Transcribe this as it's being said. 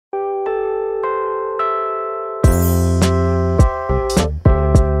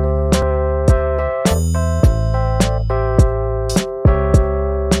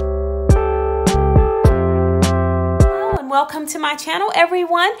welcome to my channel,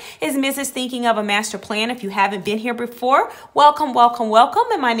 everyone. It's Mrs. Thinking of a Master Plan. If you haven't been here before, welcome, welcome, welcome.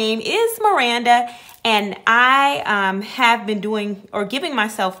 And my name is Miranda, and I have been doing or giving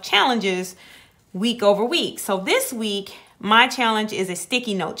myself challenges week over week. So this week, my challenge is a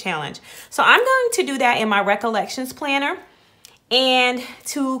sticky note challenge. So I'm going to do that in my Recollections planner. And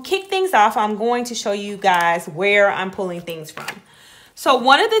to kick things off, I'm going to show you guys where I'm pulling things from. So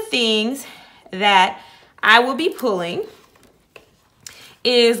one of the things that I will be pulling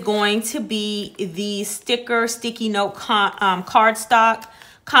is going to be the sticky note cardstock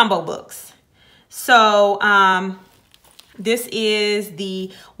combo books. So this is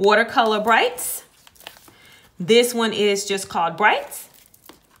the Watercolor Brights. This one is just called Brights.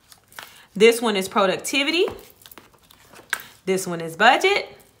 This one is Productivity. This one is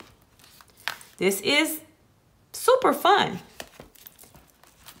Budget. This is super fun.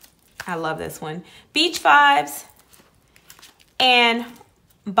 I love this one. Beach Vibes and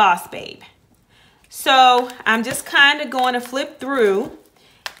Boss Babe. So I'm just kind of going to flip through,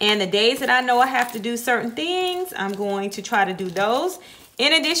 and the days that I know I have to do certain things, I'm going to try to do those.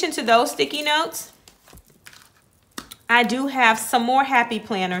 In addition to those sticky notes, I do have some more Happy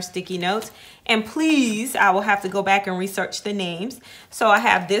Planner sticky notes. And please, I will have to go back and research the names. So I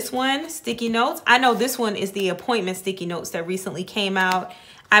have this one, sticky notes. I know this one is the appointment sticky notes that recently came out.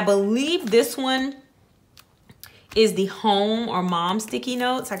 I believe this one is the home or mom sticky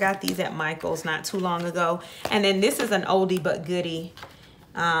notes. I got these at Michael's not too long ago. And then this is an oldie but goodie.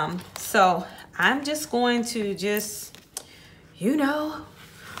 So I'm just going to you know,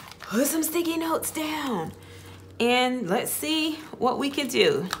 put some sticky notes down. And let's see what we can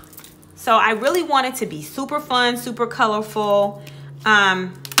do. So I really want it to be super fun, super colorful.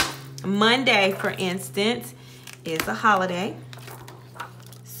 Monday, for instance, is a holiday.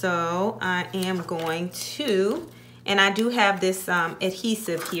 So I am going to, and I do have this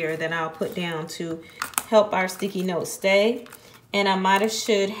adhesive here that I'll put down to help our sticky notes stay. And I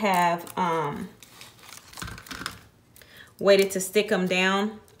should have waited to stick them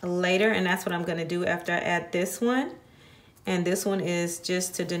down later, and that's what I'm going to do after I add this one. And this one is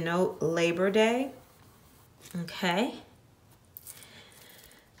just to denote Labor Day. Okay.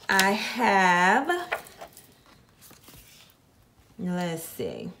 I have, let's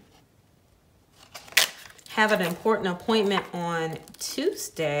see, have an important appointment on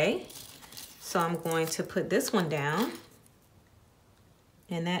Tuesday. So I'm going to put this one down.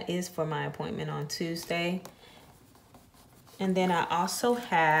 And that is for my appointment on Tuesday. And then I also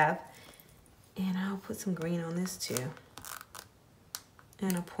have, and I'll put some green on this too,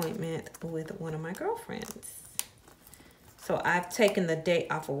 an appointment with one of my girlfriends. So I've taken the day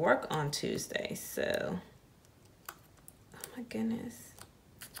off of work on Tuesday. So, oh my goodness.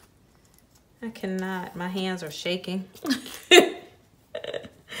 I cannot, my hands are shaking.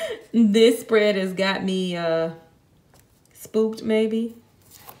 This spread has got me spooked maybe.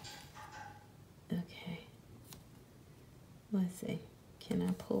 Okay. Let's see. Can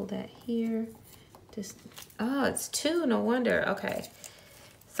I pull that here? Just, oh, it's two, no wonder. Okay.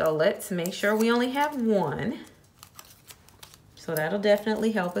 So let's make sure we only have one. So that'll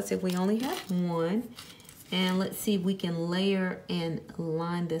definitely help us if we only have one. And let's see if we can layer and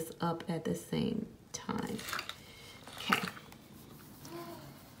line this up at the same time. Okay.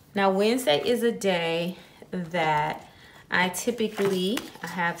 Now Wednesday is a day that I typically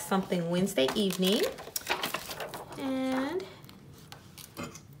have something Wednesday evening. And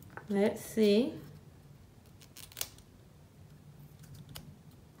let's see.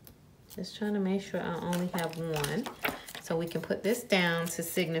 Just trying to make sure I only have one. So we can put this down to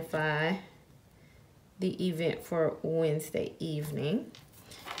signify the event for Wednesday evening.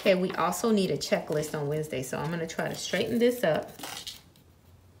 Okay, we also need a checklist on Wednesday. So I'm going to try to straighten this up.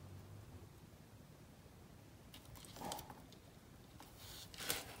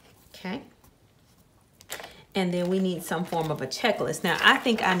 Okay. And then we need some form of a checklist. Now, I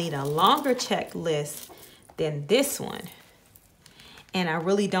think I need a longer checklist than this one. And I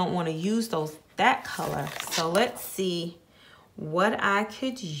really don't want to use that color. So let's see what I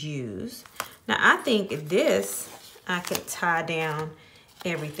could use. Now I think this, I could tie down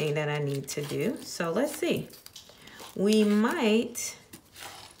everything that I need to do. So let's see. We might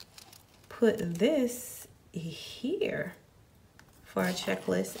put this here for a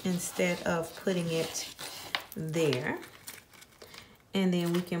checklist instead of putting it there. And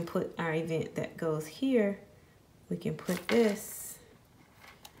then we can put our event that goes here. We can put this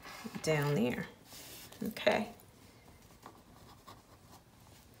down there. Okay.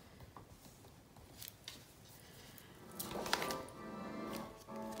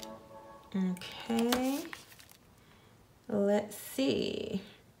 Okay. see.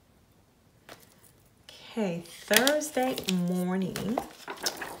 Okay, Thursday morning.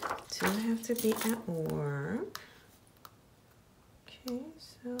 Do I have to be at work? Okay,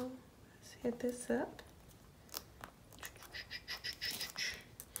 so let's hit this up.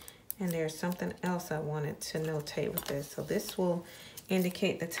 And there's something else I wanted to notate with this. So this will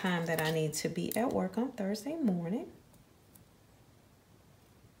indicate the time that I need to be at work on Thursday morning.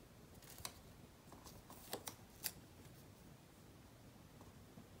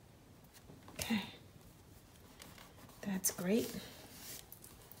 Okay, that's great.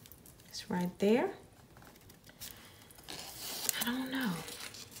 It's right there. I don't know.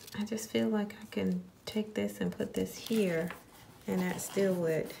 I just feel like I can take this and put this here and that still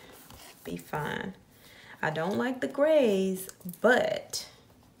would be fine. I don't like the grays, but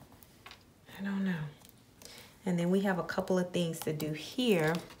I don't know. And then we have a couple of things to do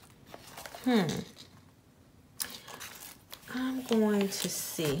here. I'm going to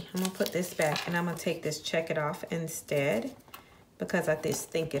see. I'm going to put this back and I'm going to take this check it off instead because I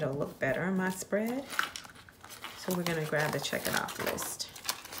just think it'll look better in my spread. So we're going to grab the check it off list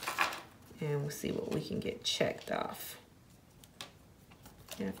and we'll see what we can get checked off.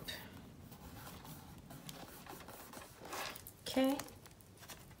 Yep. Okay.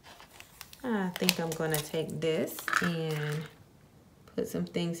 I think I'm going to take this and put some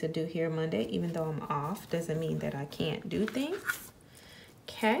things to do here Monday. Even though I'm off, doesn't mean that I can't do things.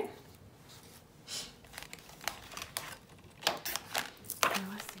 Okay.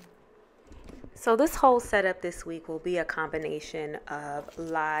 So this whole setup this week will be a combination of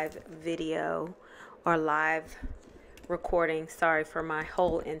live video or live recording. Sorry for my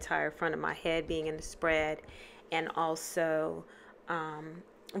whole entire front of my head being in the spread, and also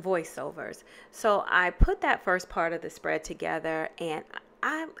voiceovers. So I put that first part of the spread together, and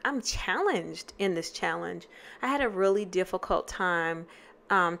I'm challenged in this challenge. I had a really difficult time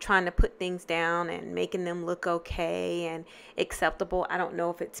trying to put things down and making them look okay and acceptable. I don't know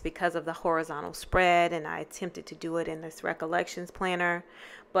if it's because of the horizontal spread, and I attempted to do it in this Recollections planner,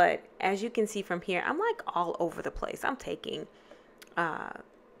 but as you can see from here, I'm like all over the place. I'm taking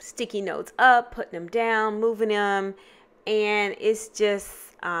sticky notes up, putting them down, moving them, and it's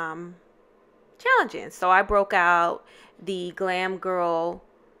just challenging. So I broke out the Glam Girl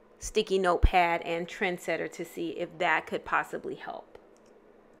sticky notepad and Trendsetter to see if that could possibly help.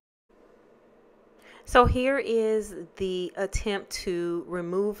 So here is the attempt to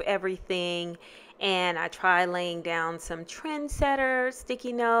remove everything, and I try laying down some Trendsetter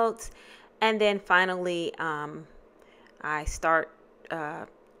sticky notes, and then finally I start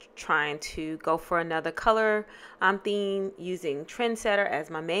trying to go for another color theme using Trendsetter as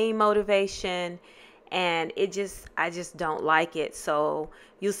my main motivation, and I just don't like it. So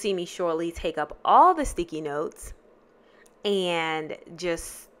you'll see me shortly take up all the sticky notes and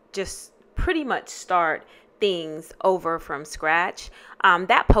just pretty much start things over from scratch.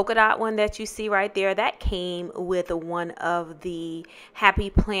 That polka dot one that you see right there, that came with one of the Happy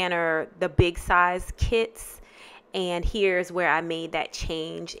Planner, the big size kits. And here's where I made that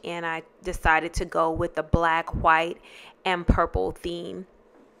change, and I decided to go with the black, white, and purple theme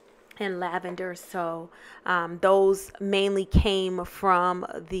and lavender. So those mainly came from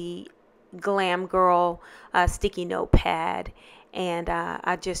the Glam Girl sticky notepad, and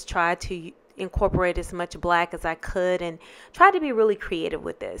I just tried to incorporate as much black as I could and try to be really creative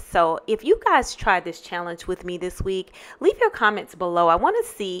with this. So if you guys tried this challenge with me this week, leave your comments below. I want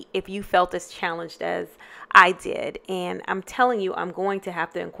to see if you felt as challenged as I did, and I'm telling you, I'm going to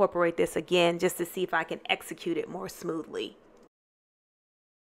have to incorporate this again just to see if I can execute it more smoothly.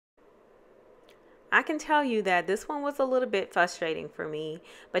 I can tell you that this one was a little bit frustrating for me,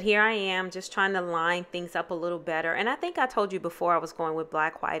 but here I am just trying to line things up a little better. And I think I told you before I was going with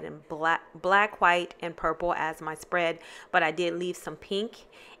black, white, and purple as my spread, but I did leave some pink.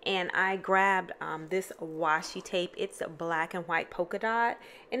 And I grabbed this washi tape. It's a black and white polka dot,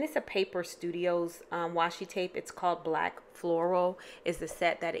 and it's a Paper Studios washi tape. It's called Black Floral is the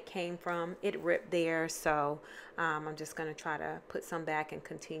set that it came from. It ripped there, so I'm just going to try to put some back and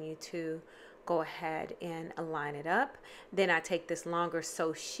continue to go ahead and align it up. Then I take this longer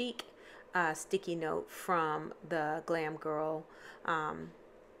So Chic sticky note from the Glam Girl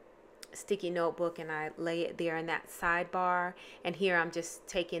sticky notebook, and I lay it there in that sidebar. And here I'm just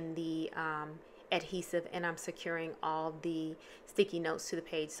taking the adhesive and I'm securing all the sticky notes to the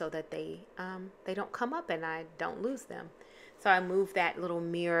page so that they don't come up and I don't lose them. So I move that little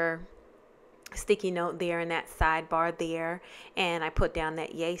mirror sticky note there in that sidebar there, and I put down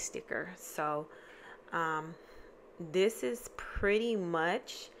that yay sticker. So this is pretty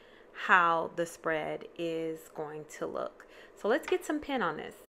much how the spread is going to look. So let's get some pen on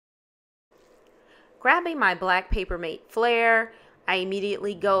this. Grabbing my black Paper Mate flare, I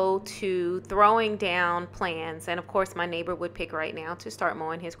immediately go to throwing down plans. And of course, my neighbor would pick right now to start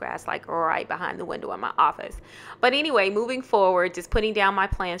mowing his grass like right behind the window in my office. But anyway, moving forward, just putting down my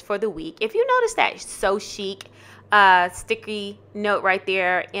plans for the week. If you notice that So Chic sticky note right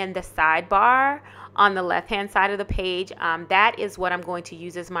there in the sidebar on the left hand side of the page, that is what I'm going to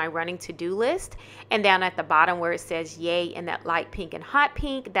use as my running to-do list. And down at the bottom where it says yay in that light pink and hot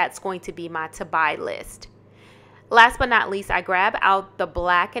pink, that's going to be my to buy list. Last but not least, I grab out the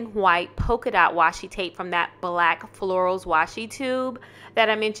black and white polka dot washi tape from that black Florals washi tube that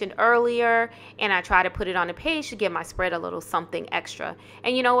I mentioned earlier, and I try to put it on the page to give my spread a little something extra.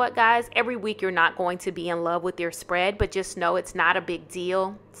 And you know what, guys? Every week you're not going to be in love with your spread, but just know it's not a big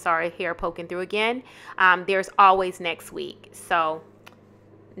deal. Sorry, hair poking through again. There's always next week. So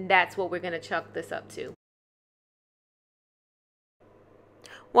that's what we're going to chuck this up to.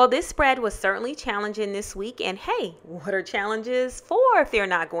 Well, this spread was certainly challenging this week, and hey, what are challenges for if they're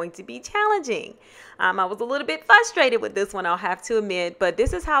not going to be challenging? I was a little bit frustrated with this one, I'll have to admit, but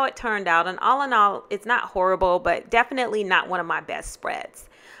this is how it turned out, and all in all, it's not horrible, but definitely not one of my best spreads.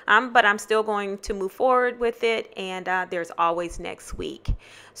 But I'm still going to move forward with it, and there's always next week.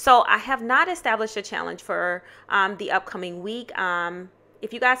 So I have not established a challenge for the upcoming week.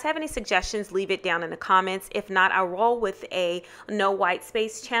 If you guys have any suggestions, leave it down in the comments. If not, I'll roll with a no white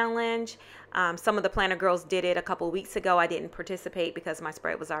space challenge. Some of the planner girls did it a couple weeks ago. I didn't participate because my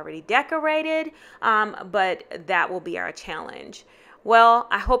spread was already decorated, but that will be our challenge. Well,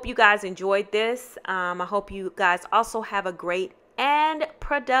 I hope you guys enjoyed this. I hope you guys also have a great and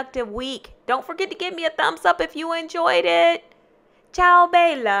productive week. Don't forget to give me a thumbs up if you enjoyed it. Ciao,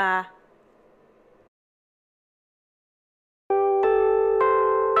 Bella.